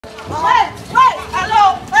Hey,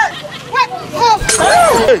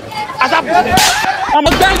 I'm a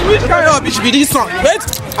guy. Which kind of bitch be this one? Wait,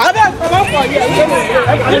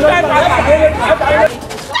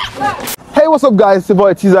 Hey, what's up, guys? It's your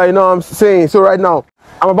boy Teaser. You know what I'm saying? So right now,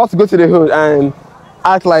 I'm about to go to the hood and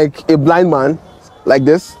act like a blind man, like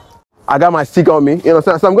this. I got my stick on me, you know what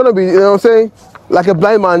I'm saying? So I'm gonna be, you know what I'm saying, like a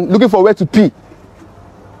blind man looking for where to pee. You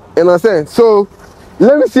know what I'm saying? So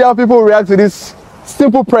let me see how people react to this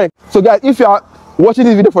simple prank. So guys, if you are watching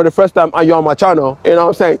this video for the first time and you're on my channel, you know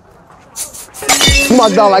what I'm saying,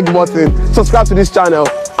 smash that like button, subscribe to this channel,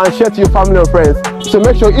 and share to your family and friends. So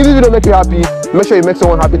make sure, if this video make you happy, make sure you make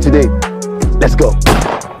someone happy today. Let's go.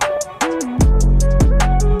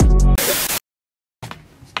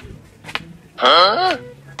 Huh?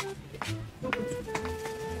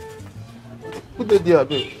 Put the there,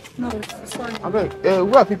 babe. No, it's fine. I beg,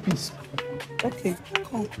 where are peace? Okay,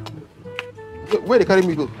 come. Where they carry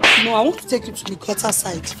me go? No, I want to take you to the gutter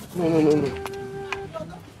side. No.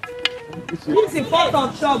 Who's in front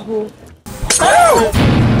of trouble? Oh!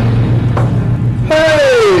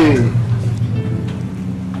 Hey!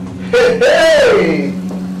 Hey!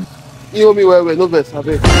 You owe me well, no verse, I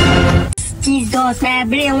beg. Jesus, man,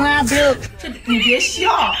 bring one, bro. You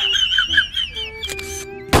sure?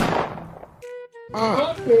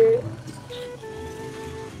 Okay.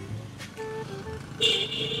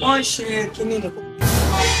 One share, can you?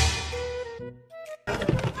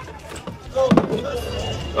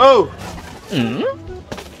 Oh!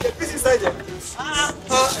 this inside there.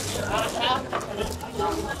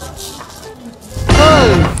 Hey!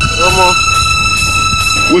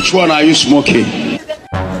 Which one are you smoking?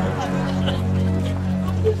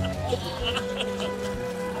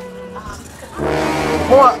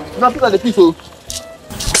 Mama, nothing like the piece, oh.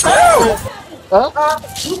 Huh?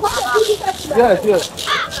 Yes.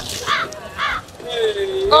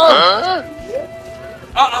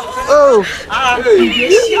 Oh!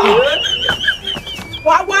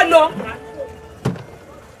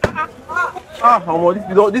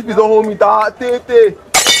 This piece don't hold me that. Hey!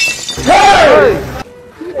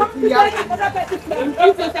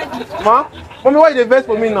 Mommy, why you vex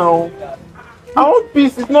for me now? I want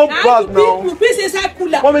peace. It's not bad now. Peace inside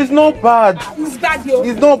cooler. Mommy, it's not bad. It's bad, yo.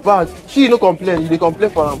 It's not bad. She no complain. You complain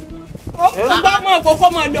for him.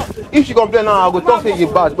 If she complain now, I go talk say you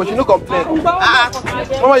bad, but she no complain.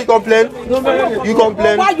 Mama, you complain? You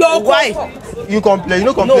complain? Why? You complain? You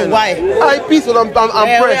no complain? No, why? I peace when I'm pressed.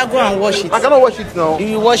 Go and wash it. I cannot wash it now.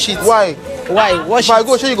 You wash it. Why? Why? Wash if it. I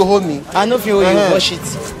go, sure you go hold me. I know if you wash it.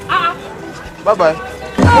 Bye bye.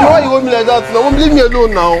 Mama, why you hold me like that now? Mom, leave me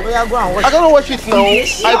alone now. Go and wash I cannot wash it now. I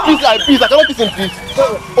peace. I cannot peace in peace.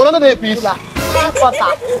 Another day peace.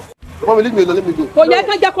 Mommy, leave me alone. Let me go. Mommy,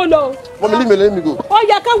 leave me alone. Let me go.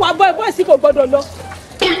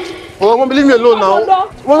 Oh, Mommy, leave me alone now.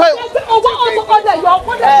 Mommy,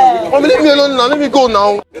 leave me alone now. Let me go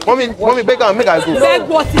now. Mommy, beg and make I go. Beg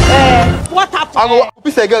what? What happened? I go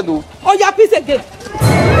peace again, though. Oh, yeah, peace again.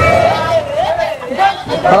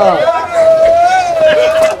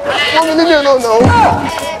 Mommy, leave me alone now.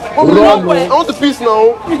 Mommy, I want to peace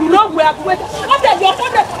now.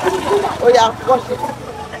 Oh, yeah, wash it.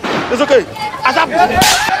 It's okay.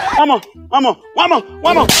 Mama.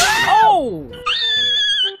 Oh!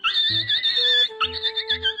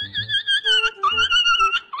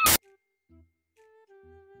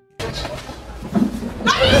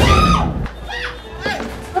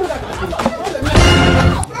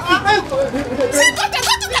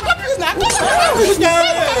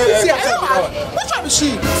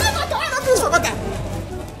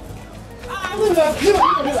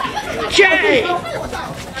 Jay!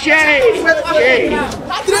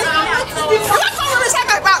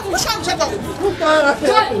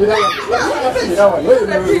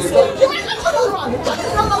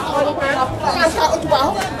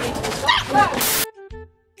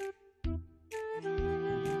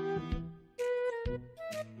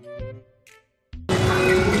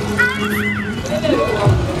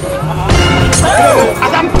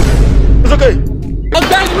 It's okay.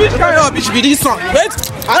 Which kind of bitch be this one? Wait,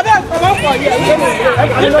 I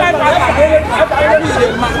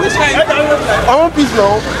want peace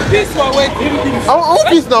now. Peace for wait. I want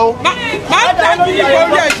peace now. I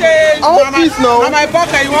want peace now. My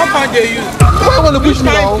pocket, you won't find the use. Why you want to push me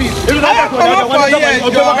now? I want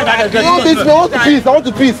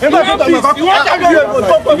peace.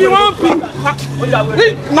 You want peace?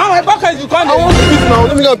 Now my pocket, you can't. I want peace now.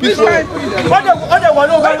 Let me get peace.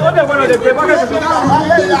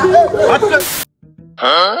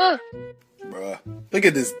 Huh? Bruh, look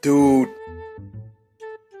at this dude.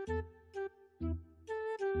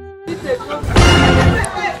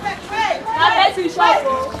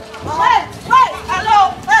 Hello.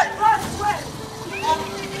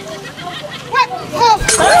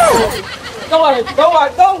 Don't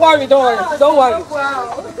worry.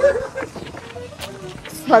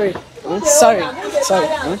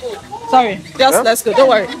 Sorry. Just let's go. Don't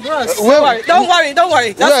worry. Don't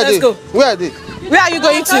worry. Just let's go. Where are they? Where are you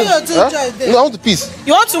going to? No, I want to peace.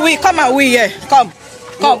 You want to wee? Come and wee here. Come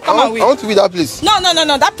and wee. I want to be that place. No.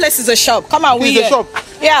 That place is a shop. Come and wee It's a here. shop.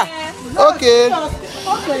 Yeah. Okay.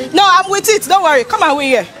 No, I'm with it. Don't worry. Come and wee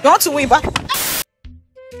here. You want to wee back?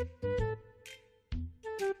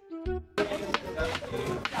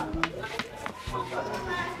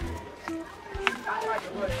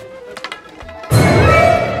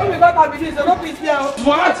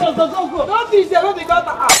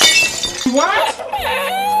 What?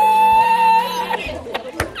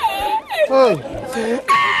 What?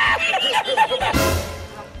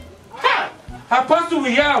 How fast do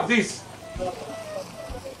we hear of this?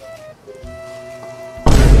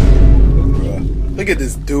 Look at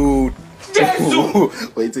this dude.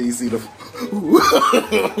 Wait till you see the.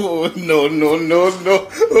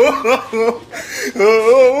 No.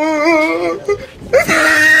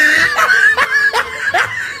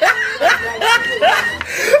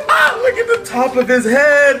 Look at the top of his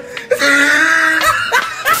head.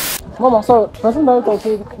 Mama, so person that talk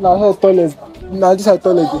say na here toilet. Na this side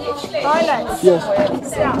toilet. Toilet. Yes.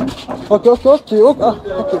 Okay. They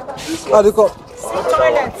go.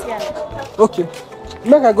 Toilet, yeah. Okay.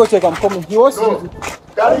 Make I go check. I'm coming. He wants to. Wait,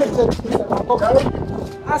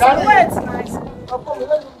 nice.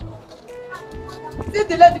 See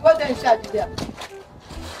the lady go there in charge there.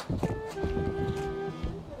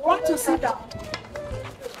 Want to sit down?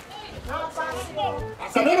 Don't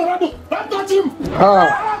touch him!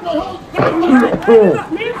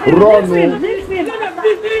 Run. Listen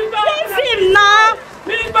now.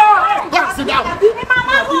 Sit down!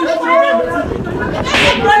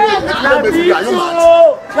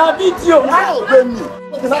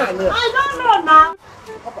 I don't know now.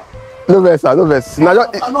 No verse, sir. No verse. Now, Don't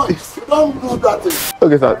do that thing.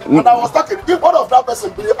 okay, sir. And I was talking, if one of that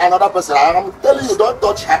person be another person, I'm telling you, don't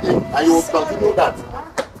touch him, and you will continue that.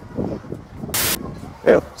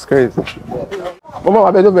 Yeah, it's crazy. Mama,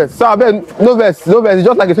 I bet no verse. Sir, I bet no verse. No verse. It's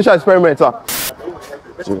just like a social experiment, sir.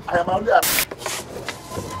 I am only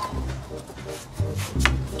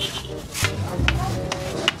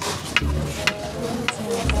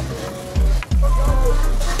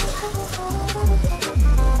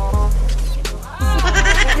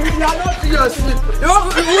You are not serious. You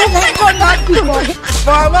won't come back before.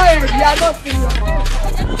 For a while, you are not serious.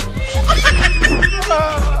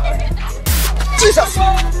 Jesus.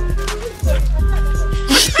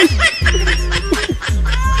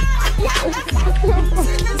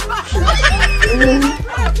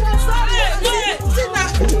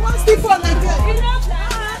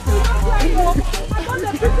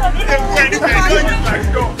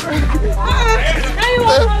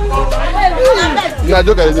 Nah,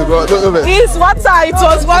 joke at it, bro. No verse. It's water. It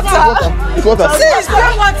was water. It's water. See, it's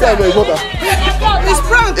brown water. Yeah, no, it's water. It's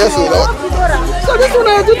brown. Yes, sir. So this one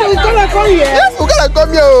I do is gonna come here. Yes, we gotta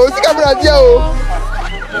come here. Oh. See camera here. Oh.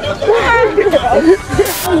 Oh,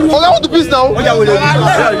 I want to peace now. What you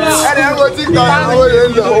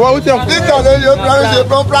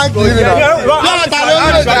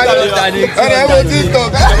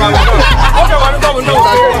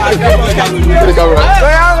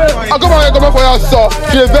come on for your stuff.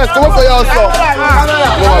 The best, come on for your stuff.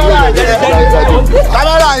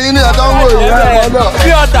 Camera in here, don't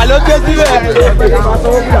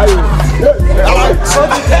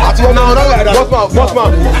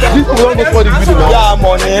Bossman, this will not go for this video now. Yeah,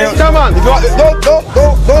 money. Come on.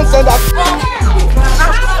 Don't send that.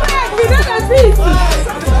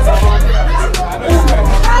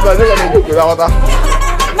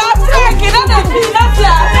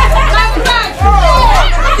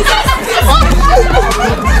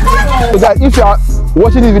 So guys, if you are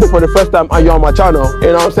watching this video for the first time and you're on my channel, you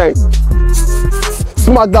know what I'm saying?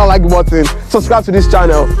 Smack that like button, subscribe to this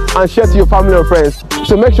channel, and share to your family and friends.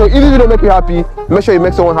 So make sure, if this video make you happy, make sure you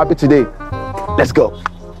make someone happy today. Let's go.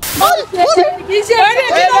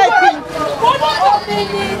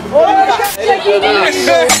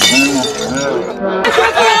 Don't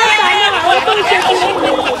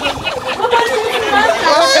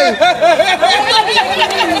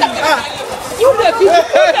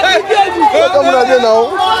call me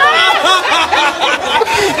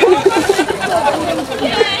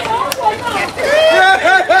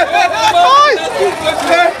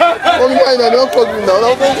now.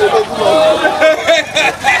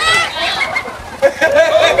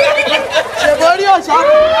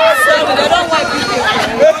 They don't want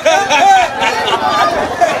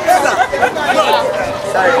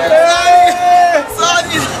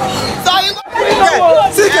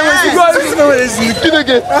crazy. Kid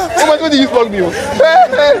again. Oh my God, you flog me.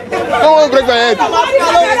 Hey, don't want to break my head. Where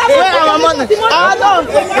are my money? I know.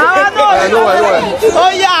 Oh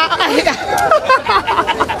yeah.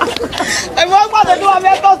 I want to do a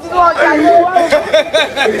better to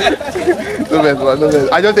No mess, man, no mess.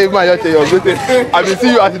 I just say, man, I just say, I've been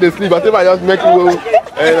seeing you as they sleep. I say, man, just make you go.